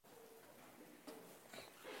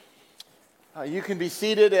You can be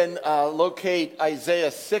seated and locate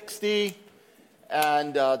Isaiah 60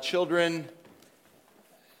 and children.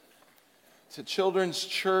 It's a children's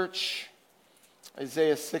church,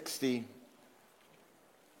 Isaiah 60.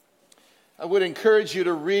 I would encourage you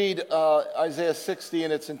to read Isaiah 60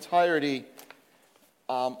 in its entirety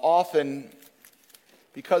often,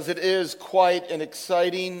 because it is quite an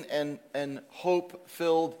exciting and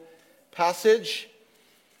hope-filled passage.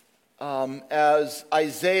 As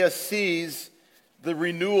Isaiah sees the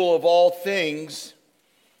renewal of all things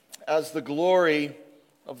as the glory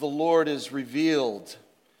of the Lord is revealed,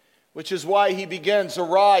 which is why he begins,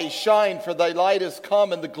 "Arise, shine, for thy light is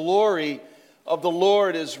come, and the glory of the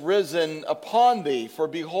Lord is risen upon thee. For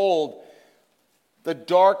behold, the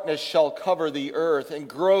darkness shall cover the earth, and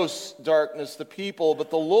gross darkness the people. But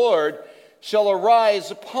the Lord shall arise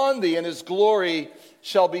upon thee, and his glory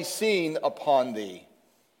shall be seen upon thee.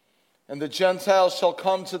 And the Gentiles shall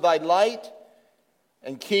come to thy light,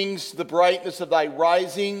 and kings to the brightness of thy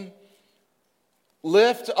rising.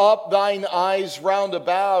 Lift up thine eyes round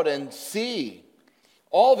about, and see.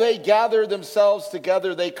 All they gather themselves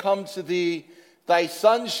together, they come to thee. Thy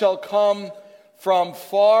sons shall come from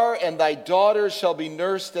far, and thy daughters shall be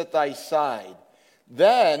nursed at thy side.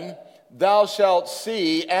 Then thou shalt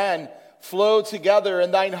see and flow together,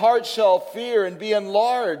 and thine heart shall fear and be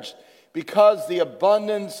enlarged, because the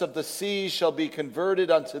abundance of the sea shall be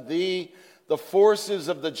converted unto thee. The forces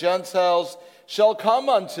of the Gentiles shall come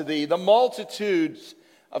unto thee. The multitudes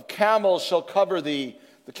of camels shall cover thee,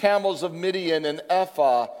 the camels of Midian and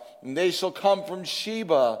Ephah, and they shall come from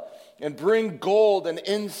Sheba and bring gold and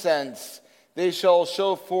incense. They shall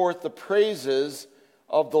show forth the praises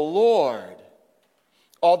of the Lord.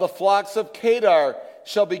 All the flocks of Kedar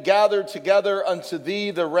shall be gathered together unto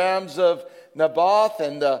thee, the rams of Naboth,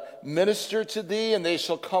 and minister to thee, and they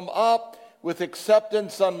shall come up with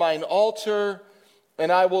acceptance on mine altar,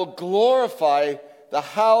 and I will glorify the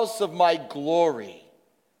house of my glory.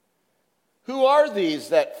 Who are these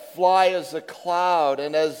that fly as a cloud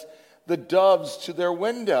and as the doves to their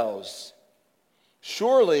windows?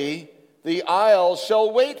 Surely the isle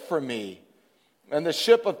shall wait for me, and the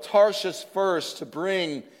ship of Tarshish first, to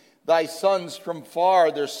bring thy sons from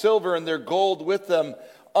far, their silver and their gold with them,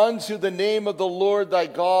 unto the name of the Lord thy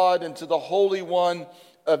God, and to the Holy One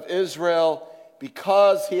of Israel,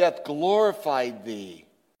 because he hath glorified thee.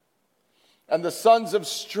 And the sons of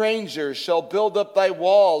strangers shall build up thy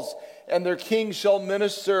walls, and their kings shall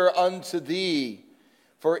minister unto thee.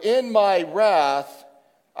 For in my wrath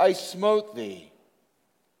I smote thee,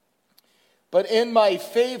 but in my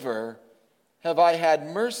favor have I had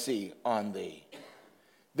mercy on thee.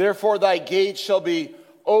 Therefore thy gates shall be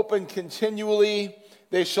open continually,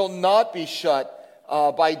 they shall not be shut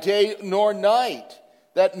by day nor night,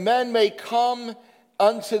 that men may come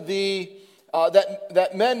unto thee,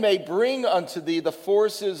 that men may bring unto thee the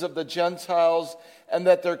forces of the Gentiles, and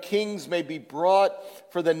that their kings may be brought.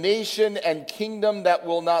 For the nation and kingdom that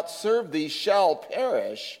will not serve thee shall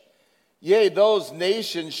perish. Yea, those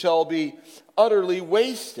nations shall be utterly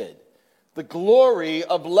wasted. The glory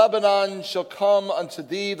of Lebanon shall come unto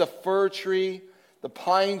thee, the fir tree, the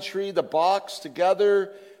pine tree, the box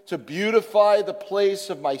together, to beautify the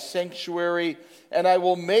place of my sanctuary, and I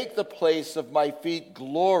will make the place of my feet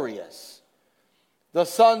glorious. The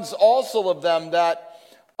sons also of them that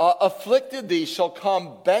afflicted thee shall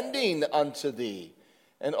come bending unto thee,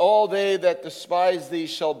 and all they that despise thee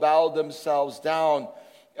shall bow themselves down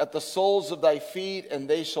at the soles of thy feet, and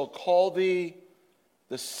they shall call thee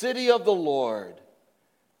the city of the Lord,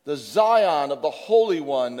 the Zion of the Holy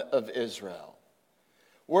One of Israel.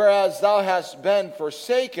 Whereas thou hast been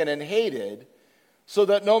forsaken and hated, so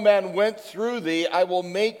that no man went through thee, I will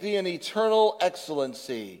make thee an eternal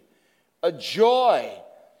excellency, a joy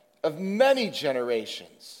of many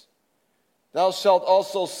generations. Thou shalt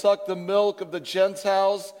also suck the milk of the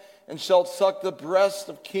Gentiles, and shalt suck the breast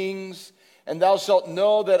of kings, and thou shalt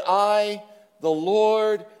know that I, the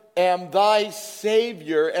Lord, am thy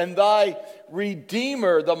Savior, and thy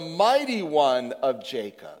Redeemer, the mighty one of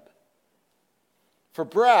Jacob. For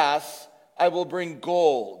brass I will bring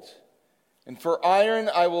gold, and for iron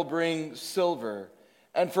I will bring silver,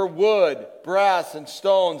 and for wood, brass, and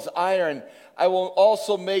stones, iron, I will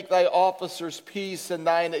also make thy officers peace, and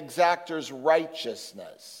thine exactors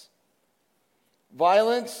righteousness.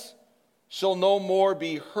 Violence shall no more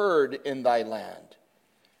be heard in thy land,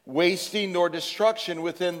 wasting nor destruction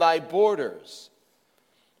within thy borders.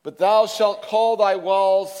 But thou shalt call thy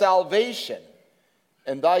walls salvation,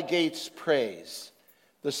 and thy gates praise.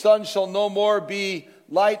 The sun shall no more be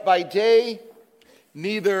light by day,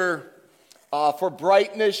 neither for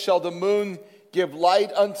brightness shall the moon give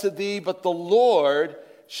light unto thee, but the Lord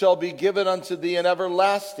shall be given unto thee an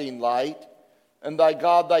everlasting light, and thy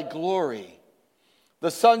God thy glory.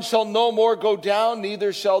 The sun shall no more go down,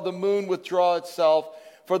 neither shall the moon withdraw itself,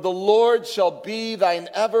 for the Lord shall be thine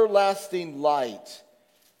everlasting light,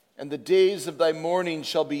 and the days of thy mourning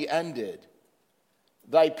shall be ended.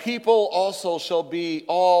 Thy people also shall be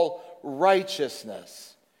all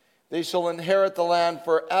righteousness. They shall inherit the land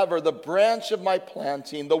forever, the branch of my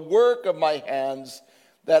planting, the work of my hands,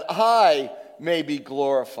 that I may be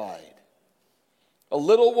glorified. A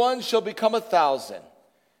little one shall become 1,000,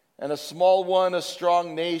 and a small one a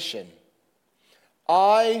strong nation.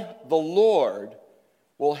 I, the Lord,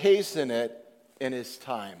 will hasten it in his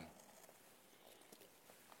time.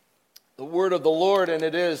 The word of the Lord, and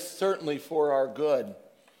it is certainly for our good.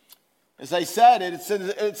 As I said,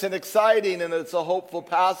 it's an exciting and it's a hopeful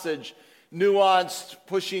passage, nuanced,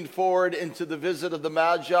 pushing forward into the visit of the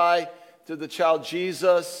Magi to the child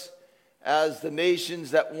Jesus, as the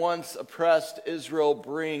nations that once oppressed Israel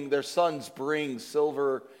their sons bring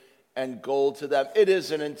silver and gold to them. It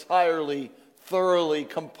is an entirely, thoroughly,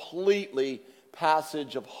 completely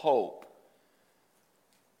passage of hope.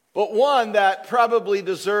 But one that probably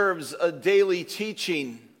deserves a daily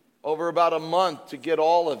teaching over about a month to get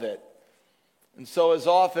all of it. And so as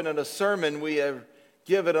often in a sermon, we have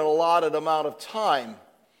given an allotted amount of time.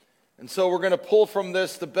 And so we're going to pull from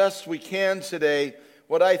this the best we can today,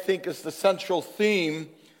 what I think is the central theme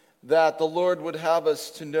that the Lord would have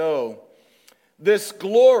us to know. This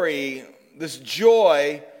glory, this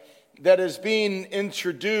joy that is being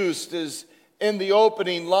introduced is in the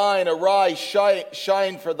opening line, arise,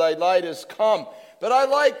 shine, for thy light is come. But I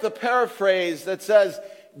like the paraphrase that says,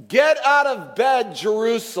 get out of bed,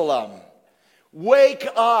 Jerusalem. Wake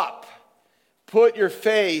up. Put your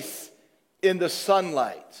face in the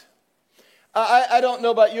sunlight. I don't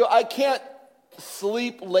know about you. I can't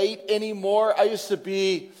sleep late anymore. I used to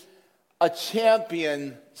be a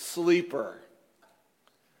champion sleeper.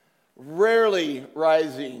 Rarely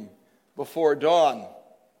rising before dawn.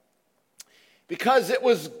 Because it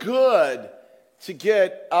was good to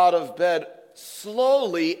get out of bed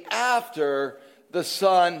slowly after the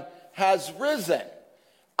sun has risen.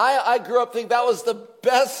 I grew up thinking that was the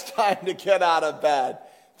best time to get out of bed,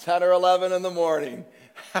 10 or 11 in the morning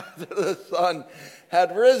after the sun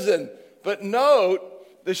had risen. But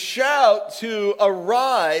note, the shout to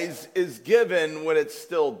arise is given when it's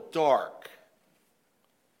still dark.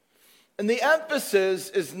 And the emphasis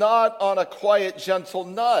is not on a quiet, gentle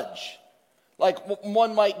nudge, like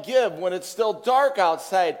one might give when it's still dark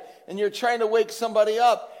outside and you're trying to wake somebody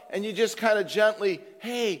up and you just kind of gently,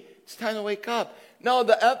 hey, it's time to wake up. No,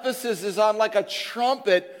 the emphasis is on like a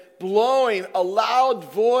trumpet blowing, a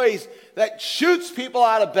loud voice that shoots people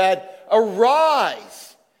out of bed.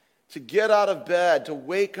 Arise, to get out of bed, to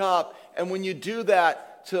wake up. And when you do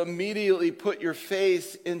that, to immediately put your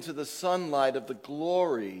face into the sunlight of the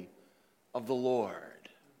glory of the Lord.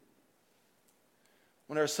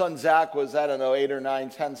 When our son Zach was, 8 or 9,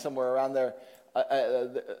 10, somewhere around there,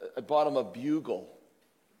 I bought him a bugle.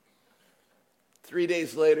 3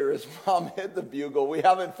 days later, his mom hid the bugle. We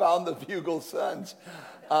haven't found the bugle since.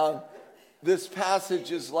 This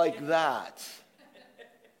passage is like that.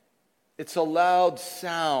 It's a loud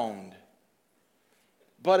sound.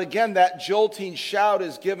 But again, that jolting shout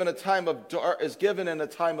is given in a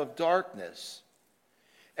time of darkness.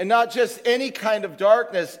 And not just any kind of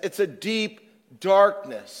darkness, it's a deep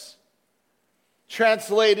darkness.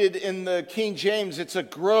 Translated in the King James, it's a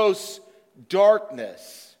gross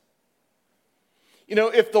darkness. You know,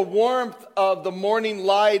 if the warmth of the morning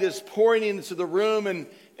light is pouring into the room and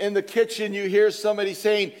in the kitchen you hear somebody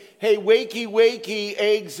saying, hey, wakey, wakey,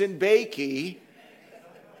 eggs and bakey,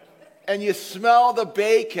 and you smell the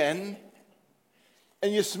bacon,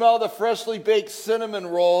 and you smell the freshly baked cinnamon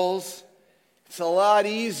rolls, it's a lot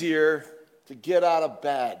easier to get out of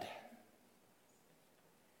bed.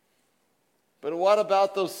 But what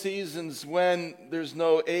about those seasons when there's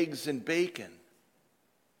no eggs and bacon?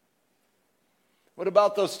 What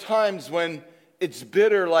about those times when it's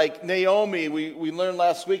bitter, like Naomi? We learned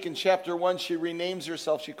last week in chapter 1, she renames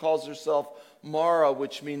herself. She calls herself Mara,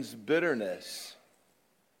 which means bitterness.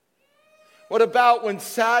 What about when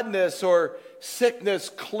sadness or sickness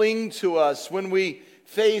cling to us, when we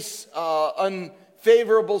face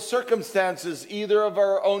unfavorable circumstances, either of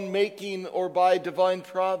our own making or by divine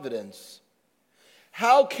providence?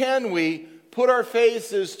 How can we put our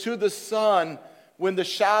faces to the sun when the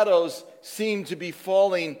shadows seem to be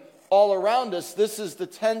falling all around us? This is the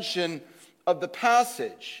tension of the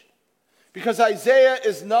passage. Because Isaiah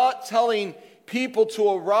is not telling people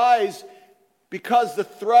to arise because the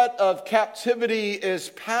threat of captivity is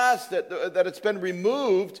past, that it's been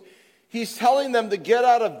removed, he's telling them to get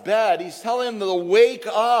out of bed. He's telling them to wake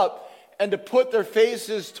up and to put their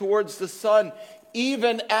faces towards the sun,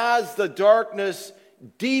 even as the darkness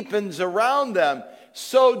deepens around them.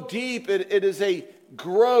 So deep, it is a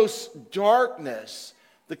gross darkness,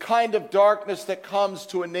 the kind of darkness that comes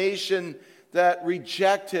to a nation that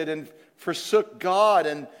rejected and forsook God,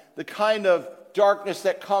 and the kind of darkness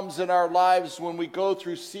that comes in our lives when we go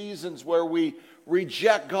through seasons where we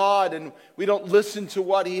reject God and we don't listen to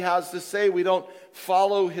what he has to say. We don't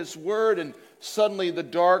follow his word, and suddenly the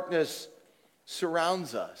darkness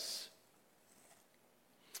surrounds us.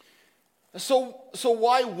 So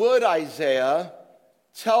why would Isaiah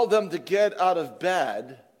tell them to get out of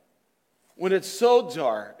bed when it's so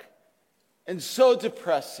dark and so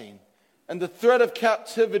depressing and the threat of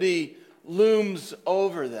captivity looms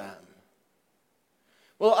over them?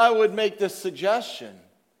 Well, I would make this suggestion.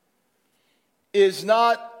 Is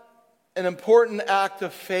not an important act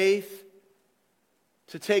of faith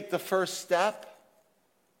to take the first step?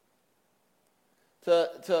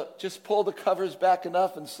 To just pull the covers back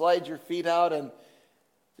enough and slide your feet out and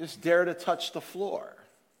just dare to touch the floor?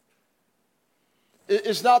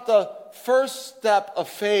 Is not the first step of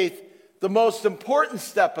faith the most important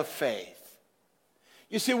step of faith?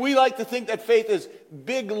 You see, we like to think that faith is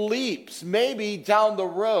big leaps, maybe down the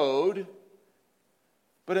road,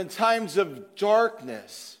 but in times of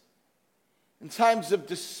darkness, in times of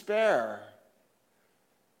despair,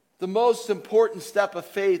 the most important step of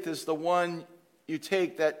faith is the one you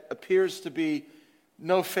take that appears to be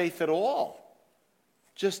no faith at all.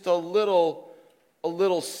 Just a little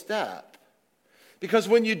step. Because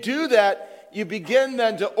when you do that, you begin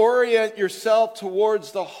then to orient yourself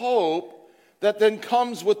towards the hope that then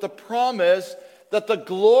comes with the promise that the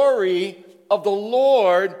glory of the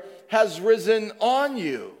Lord has risen on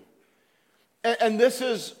you. And this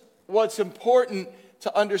is what's important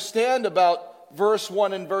to understand about verse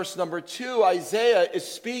 1 and verse number 2. Isaiah is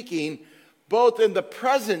speaking both in the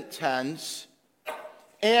present tense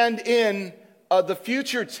and in the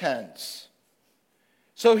future tense.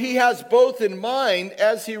 So he has both in mind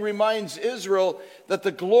as he reminds Israel that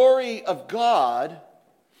the glory of God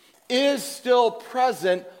is still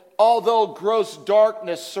present, although gross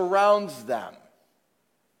darkness surrounds them.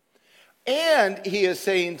 And he is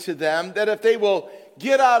saying to them that if they will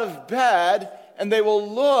get out of bed and they will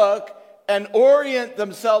look and orient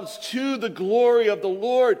themselves to the glory of the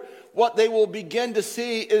Lord, what they will begin to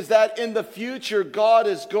see is that in the future, God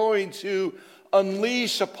is going to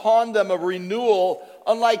unleash upon them a renewal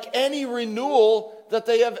unlike any renewal that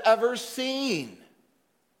they have ever seen,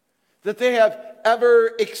 that they have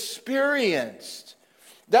ever experienced.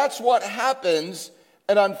 That's what happens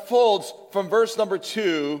and unfolds from verse number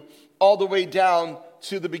 2 all the way down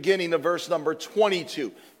to the beginning of verse number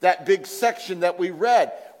 22, that big section that we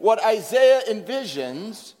read. What Isaiah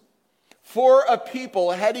envisions for a people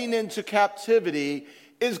heading into captivity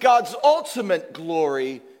is God's ultimate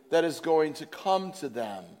glory that is going to come to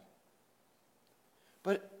them.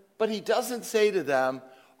 But he doesn't say to them,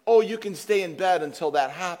 oh, you can stay in bed until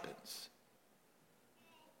that happens.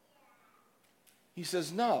 He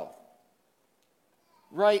says, no.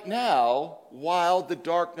 Right now, while the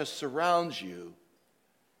darkness surrounds you,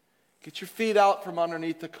 get your feet out from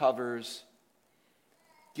underneath the covers,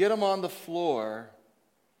 get them on the floor,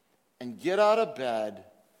 and get out of bed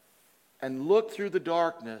and look through the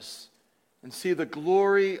darkness and see the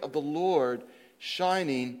glory of the Lord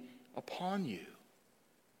shining upon you.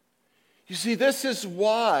 You see, this is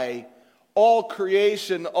why all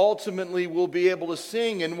creation ultimately will be able to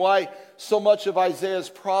sing, and why so much of Isaiah's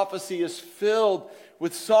prophecy is filled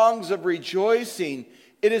with songs of rejoicing.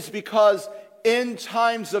 It is because in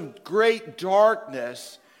times of great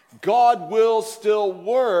darkness, God will still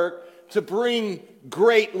work to bring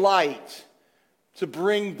great light, to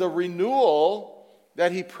bring the renewal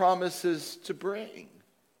that he promises to bring.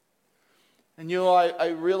 And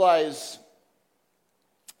I realize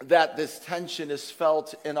that this tension is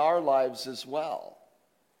felt in our lives as well.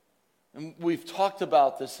 And we've talked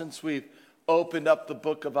about this since we've opened up the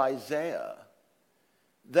book of Isaiah.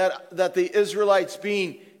 That the Israelites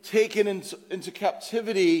being taken into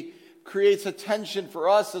captivity creates a tension for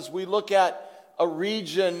us as we look at a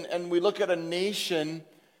region and we look at a nation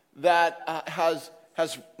that has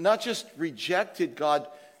not just rejected God,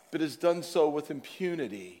 but has done so with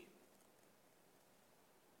impunity.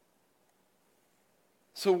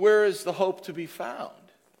 So where is the hope to be found?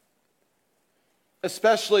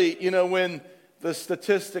 Especially, when the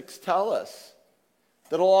statistics tell us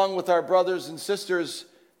that along with our brothers and sisters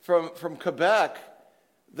from Quebec,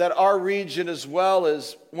 that our region as well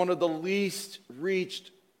is one of the least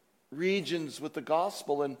reached regions with the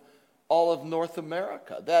gospel in all of North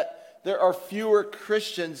America. That there are fewer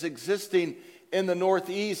Christians existing in the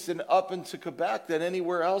Northeast and up into Quebec than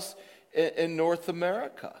anywhere else in North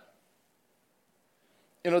America.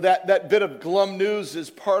 You know, that bit of glum news is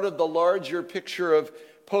part of the larger picture of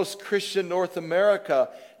post-Christian North America.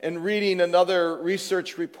 And reading another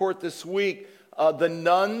research report this week, the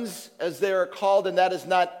nuns, as they are called, and that is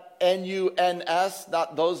not N-U-N-S,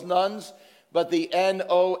 not those nuns, but the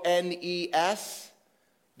N-O-N-E-S,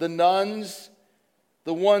 the nuns,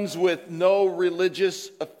 the ones with no religious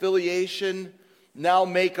affiliation, now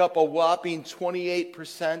make up a whopping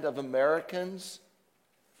 28% of Americans.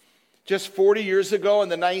 Just 40 years ago in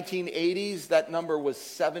the 1980s, that number was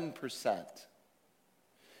 7%.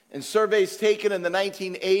 In surveys taken in the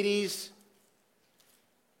 1980s,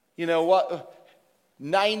 you know what,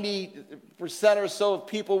 90% or so of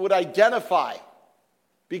people would identify,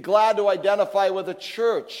 be glad to identify with a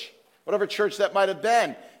church, whatever church that might have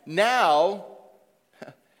been. Now,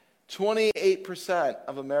 28%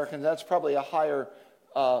 of Americans, that's probably a higher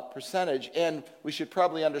percentage, and we should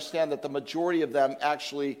probably understand that the majority of them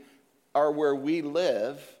actually are where we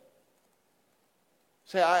live.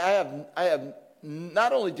 Say, I have,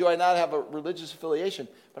 not only do I not have a religious affiliation,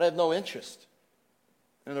 but I have no interest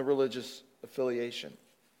in a religious affiliation.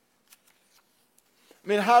 I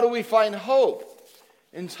mean, how do we find hope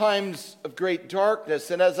in times of great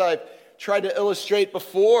darkness? And as I've tried to illustrate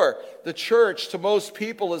before, the church to most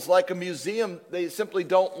people is like a museum they simply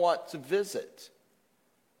don't want to visit.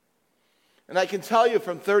 And I can tell you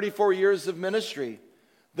from 34 years of ministry,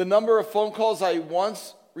 the number of phone calls I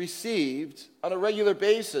once received on a regular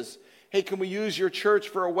basis, hey, can we use your church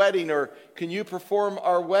for a wedding, or can you perform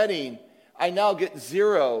our wedding? I now get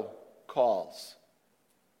 0 calls.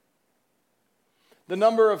 The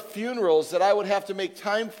number of funerals that I would have to make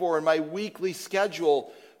time for in my weekly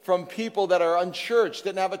schedule from people that are unchurched,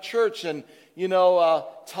 didn't have a church. And, you know,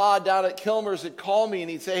 Todd down at Kilmer's would call me and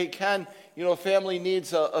he'd say, hey, Ken, you know, a family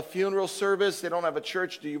needs a funeral service. They don't have a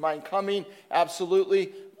church. Do you mind coming?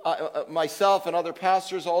 Absolutely. Myself and other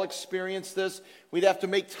pastors all experienced this. We'd have to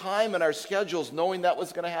make time in our schedules knowing that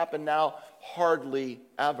was going to happen. Now, hardly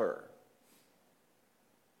ever.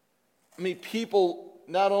 I mean, people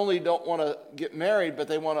not only don't want to get married, but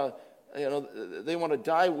they want to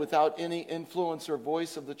die without any influence or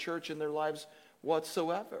voice of the church in their lives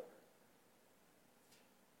whatsoever.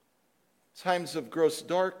 Times of gross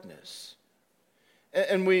darkness.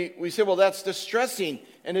 And we say, well, that's distressing.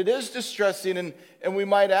 And it is distressing. And we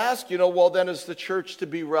might ask, you know, well, then is the church to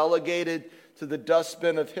be relegated to the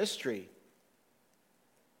dustbin of history?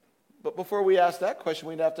 But before we ask that question,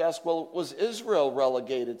 we'd have to ask, well, was Israel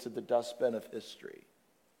relegated to the dustbin of history?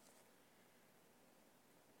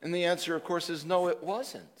 And the answer, of course, is no, it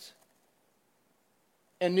wasn't.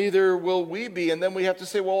 And neither will we be. And then we have to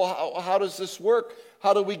say, well, how does this work?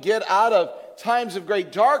 How do we get out of times of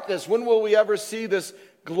great darkness? When will we ever see this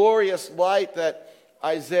glorious light that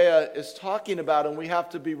Isaiah is talking about? And we have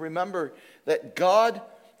to remember that God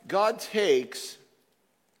takes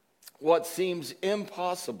what seems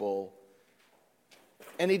impossible,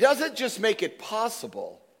 and he doesn't just make it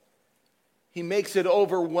possible, he makes it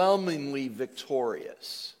overwhelmingly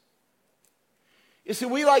victorious. You see,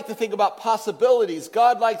 we like to think about possibilities.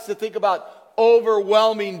 God likes to think about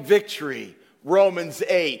overwhelming victory. Romans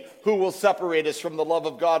 8, who will separate us from the love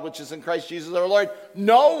of God which is in Christ Jesus our Lord?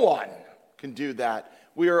 No one can do that.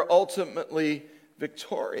 We are ultimately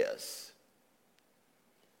victorious.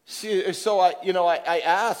 See, so I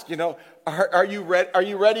ask, are you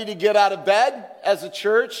ready to get out of bed as a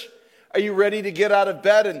church? Are you ready to get out of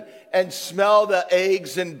bed and smell the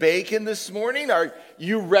eggs and bacon this morning? Are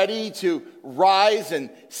you ready to rise and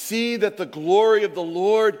see that the glory of the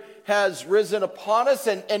Lord has risen upon us?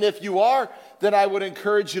 And if you are, then I would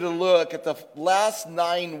encourage you to look at the last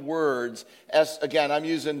 9 words. As again, I'm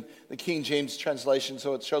using the King James translation,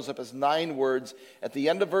 so it shows up as 9 words. At the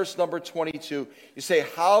end of verse number 22, you say,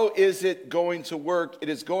 how is it going to work? It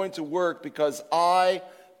is going to work because I,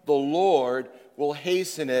 the Lord, will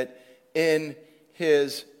hasten it in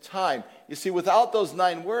his time. You see, without those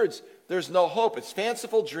 9 words, there's no hope. It's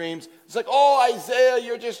fanciful dreams. It's like, oh, Isaiah,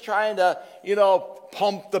 you're just trying to,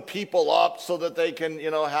 pump the people up so that they can,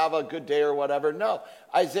 have a good day or whatever. No,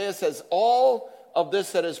 Isaiah says all of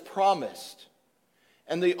this that is promised,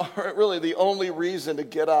 and really the only reason to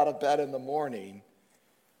get out of bed in the morning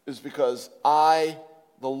is because I,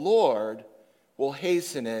 the Lord, will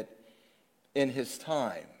hasten it in his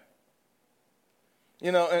time.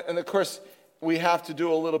 And of course, we have to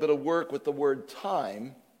do a little bit of work with the word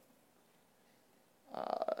time.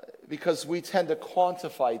 because we tend to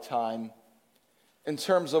quantify time in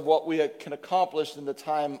terms of what we can accomplish in the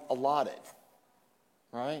time allotted,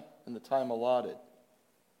 right? In the time allotted.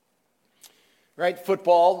 Right?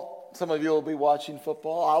 Football, some of you will be watching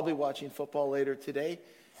football. I'll be watching football later today.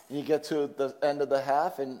 And you get to the end of the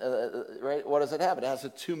half, and right, what does it have? It has a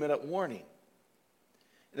 2-minute warning.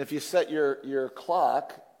 And if you set your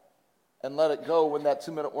clock and let it go when that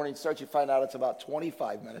 2-minute warning starts, you find out it's about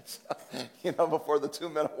 25 minutes, before the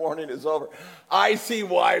 2-minute warning is over. I see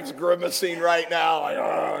wives grimacing right now. Like,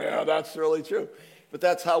 oh, yeah, that's really true. But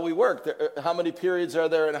that's how we work. How many periods are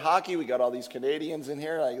there in hockey? We got all these Canadians in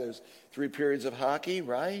here. Like there's 3 periods of hockey,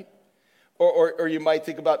 right? Or you might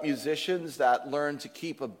think about musicians that learn to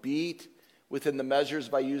keep a beat within the measures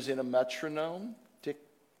by using a metronome. Tick,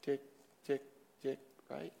 tick, tick, tick,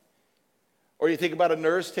 right? Or you think about a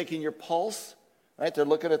nurse taking your pulse, right? They're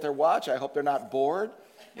looking at their watch. I hope they're not bored.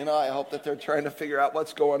 I hope that they're trying to figure out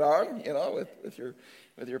what's going on,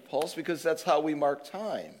 with your pulse, because that's how we mark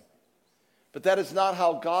time. But that is not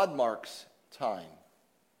how God marks time.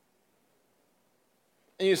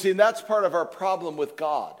 And you see, that's part of our problem with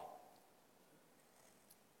God.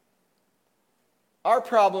 Our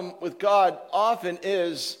problem with God often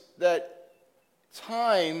is that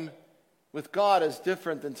time with God is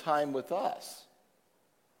different than time with us.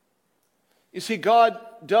 You see, God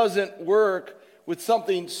doesn't work with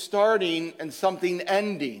something starting and something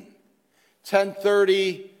ending.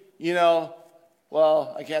 10:30,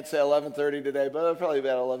 well, I can't say 11:30 today, but probably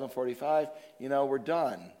about 11:45, we're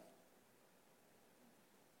done.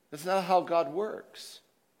 That's not how God works.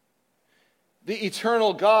 The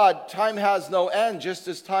eternal God, time has no end, just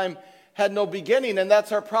as time had no beginning. And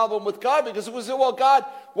that's our problem with God, because we say, well, God,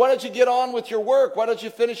 why don't you get on with your work? Why don't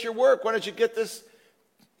you finish your work? Why don't you get this?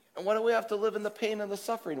 And why do we have to live in the pain and the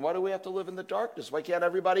suffering? Why do we have to live in the darkness? Why can't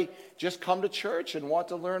everybody just come to church and want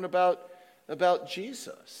to learn about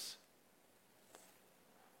Jesus?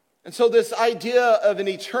 And so this idea of an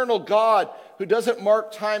eternal God who doesn't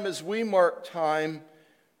mark time as we mark time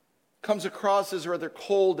comes across as rather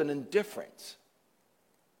cold and indifferent.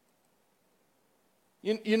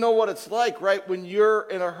 You know what it's like, right? When you're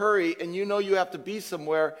in a hurry and you know you have to be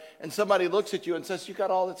somewhere and somebody looks at you and says, you got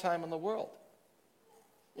all the time in the world.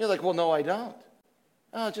 You're like, well, no, I don't.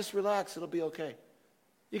 Oh, just relax. It'll be okay.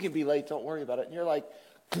 You can be late. Don't worry about it. And you're like,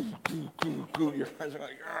 your friends are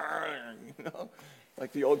like,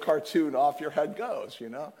 like the old cartoon, off your head goes,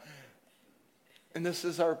 And this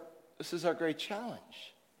is our great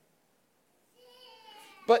challenge.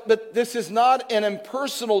 But this is not an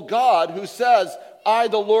impersonal God who says, I,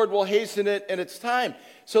 the Lord, will hasten it in its time.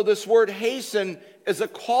 So this word hasten is a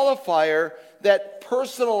qualifier that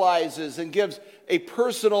personalizes and gives a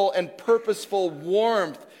personal and purposeful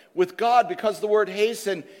warmth with God, because the word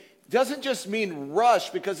hasten doesn't just mean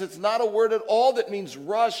rush, because it's not a word at all that means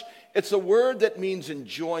rush. It's a word that means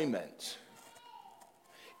enjoyment.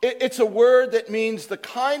 It's a word that means the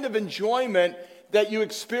kind of enjoyment that you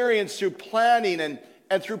experience through planning and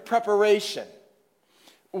through preparation.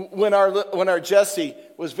 When our Jesse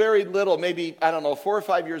was very little, maybe, 4 or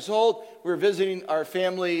 5 years old, we were visiting our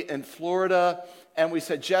family in Florida, and we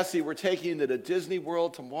said, Jesse, we're taking you to Disney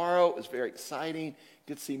World tomorrow. It was very exciting.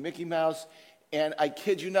 Get to see Mickey Mouse. And I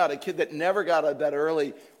kid you not, a kid that never got out of bed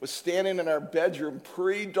early was standing in our bedroom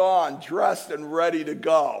pre-dawn, dressed and ready to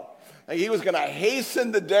go. And he was going to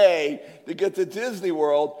hasten the day to get to Disney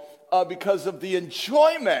World because of the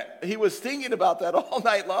enjoyment. He was thinking about that all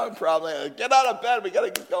night long, probably. Get out of bed, we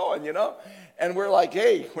got to get going, And we're like,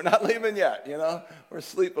 hey, we're not leaving yet, We're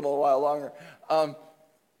sleeping a little while longer.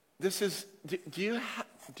 Do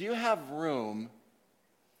you have room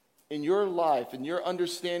in your life, in your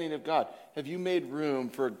understanding of God? Have you made room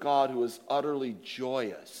for a God who is utterly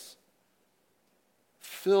joyous,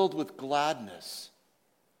 filled with gladness,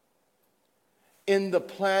 in the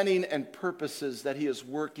planning and purposes that he is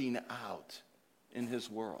working out in his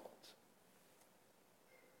world?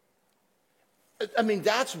 I mean,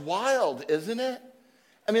 that's wild, isn't it?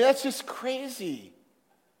 I mean, that's just crazy.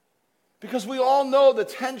 Because we all know the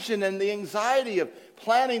tension and the anxiety of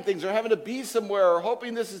planning things or having to be somewhere or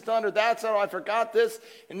hoping this is done or that's done. Oh, I forgot this.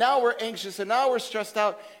 And now we're anxious and now we're stressed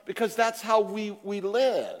out because that's how we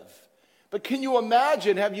live. But can you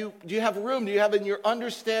imagine, do you have room, do you have in your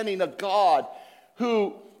understanding of God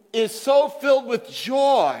who is so filled with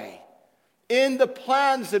joy in the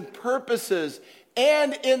plans and purposes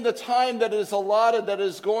and in the time that is allotted, that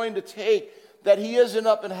is going to take, that he isn't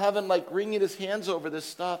up in heaven like wringing his hands over this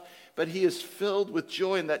stuff, but he is filled with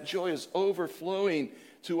joy, and that joy is overflowing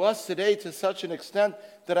to us today to such an extent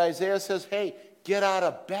that Isaiah says, hey, get out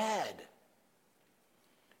of bed.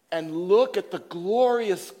 and look at the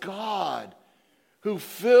glorious God who,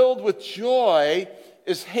 filled with joy,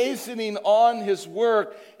 is hastening on his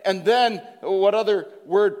work. And then what other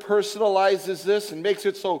word personalizes this and makes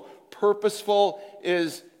it so purposeful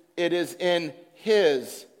is it is in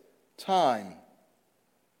his time.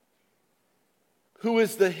 Who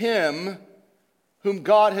is the him whom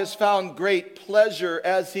God has found great pleasure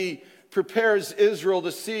as he prepares Israel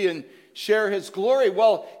to see and share his glory?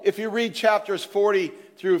 Well, if you read chapters 40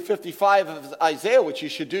 through 55 of Isaiah, which you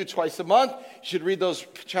should do twice a month, you should read those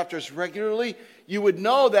chapters regularly, you would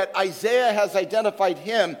know that Isaiah has identified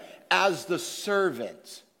him as the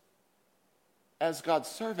servant, as God's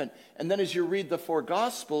servant. And then as you read the four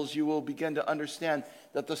Gospels, you will begin to understand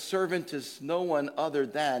that the servant is no one other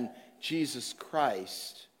than Jesus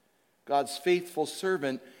Christ, God's faithful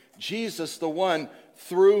servant, Jesus, the one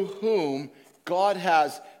through whom God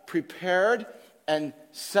has prepared and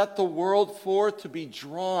set the world forth to be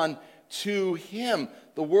drawn to him,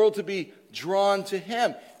 the world to be drawn to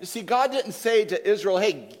him. You see, God didn't say to Israel,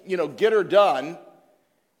 hey, get her done.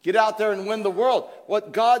 Get out there and win the world.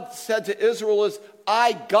 What God said to Israel is,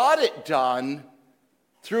 I got it done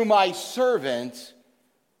through my servant,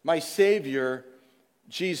 my Savior,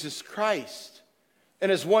 Jesus Christ.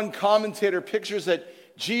 And as one commentator pictures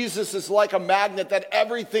it, Jesus is like a magnet that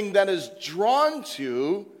everything that is drawn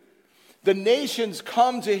to, the nations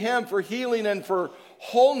come to him for healing and for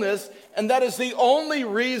wholeness, and that is the only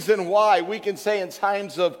reason why we can say in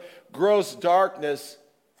times of gross darkness,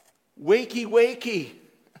 wakey, wakey.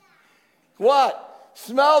 What?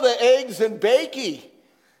 Smell the eggs and bakey.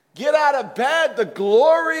 Get out of bed. The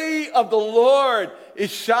glory of the Lord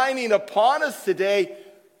is shining upon us today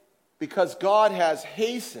because God has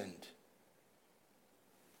hastened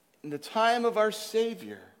in the time of our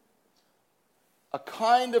Savior a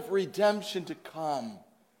kind of redemption to come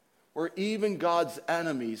where even God's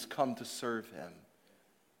enemies come to serve him.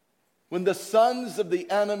 When the sons of the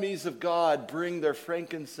enemies of God bring their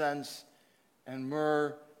frankincense and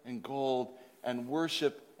myrrh and gold and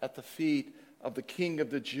worship at the feet of the King of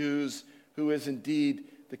the Jews, who is indeed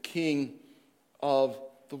the King of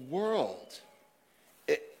the world.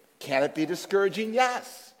 Can it be discouraging?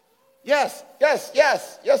 Yes. Yes,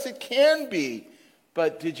 it can be.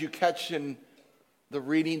 But did you catch in the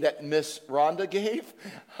reading that Miss Rhonda gave?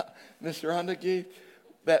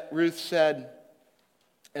 That Ruth said,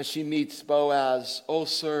 as she meets Boaz, "Oh,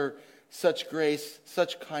 sir, such grace,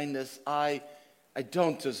 such kindness, I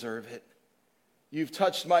don't deserve it. You've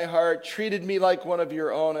touched my heart, treated me like one of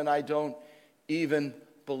your own, and I don't even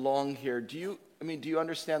belong here." Do you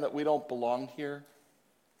understand that we don't belong here?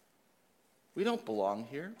 We don't belong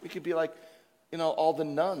here. We could be like, all the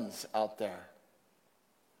nuns out there,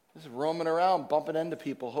 just roaming around, bumping into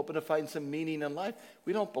people, hoping to find some meaning in life.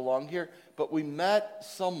 We don't belong here, but we met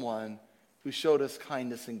someone who showed us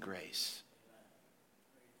kindness and grace.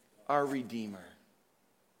 Our Redeemer,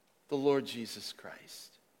 the Lord Jesus Christ.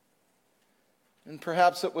 And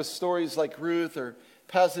perhaps it was stories like Ruth or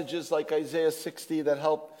passages like Isaiah 60 that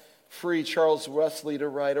helped free Charles Wesley to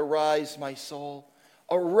write, "Arise, my soul.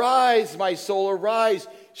 Arise, my soul, arise.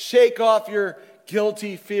 Shake off your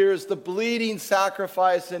guilty fears. The bleeding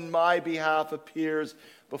sacrifice in my behalf appears.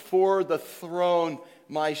 Before the throne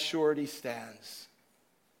my surety stands.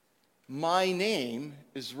 My name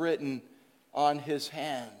is written on his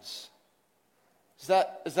hands." Is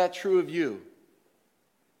that true of you?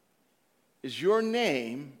 Is your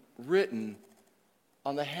name written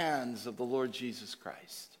on the hands of the Lord Jesus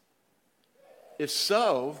Christ? If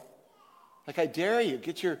so, I dare you,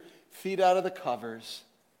 get your feet out of the covers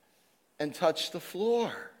and touch the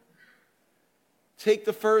floor. Take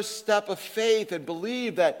the first step of faith and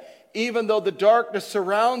believe that even though the darkness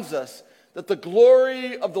surrounds us, that the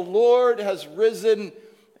glory of the Lord has risen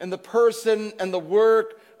in the person and the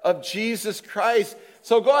work of Jesus Christ.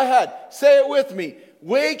 So go ahead, say it with me.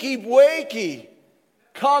 Wakey, wakey,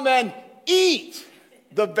 come and eat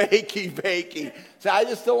the bakey, bakey. See, I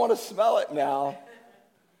just don't want to smell it now.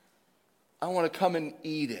 I want to come and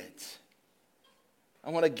eat it. I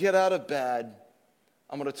want to get out of bed.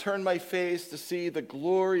 I'm going to turn my face to see the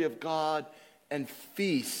glory of God and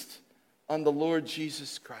feast on the Lord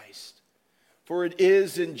Jesus Christ. For it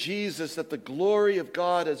is in Jesus that the glory of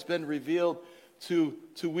God has been revealed to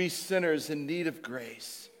we sinners in need of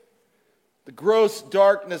grace. The gross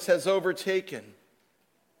darkness has overtaken.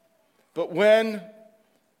 But when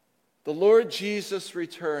the Lord Jesus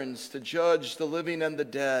returns to judge the living and the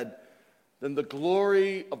dead, then the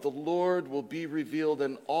glory of the Lord will be revealed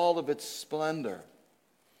in all of its splendor.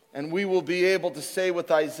 And we will be able to say with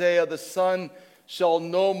Isaiah, "The sun shall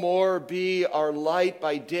no more be our light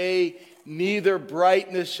by day, neither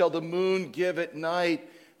brightness shall the moon give at night,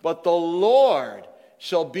 but the Lord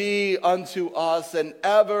shall be unto us an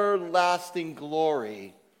everlasting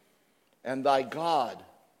glory, and thy God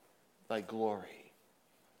thy glory.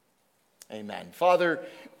 Amen. Father,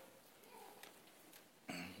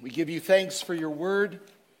 we give you thanks for your word.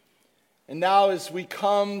 And now as we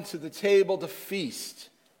come to the table to feast,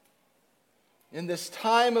 in this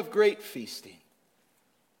time of great feasting,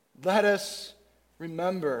 let us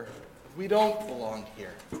remember we don't belong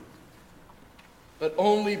here, but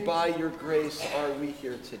only by your grace are we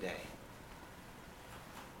here today.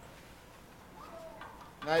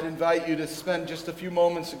 And I'd invite you to spend just a few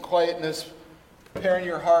moments in quietness, preparing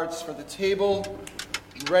your hearts for the table,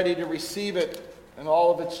 ready to receive it and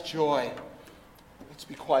all of its joy. Let's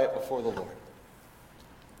be quiet before the Lord.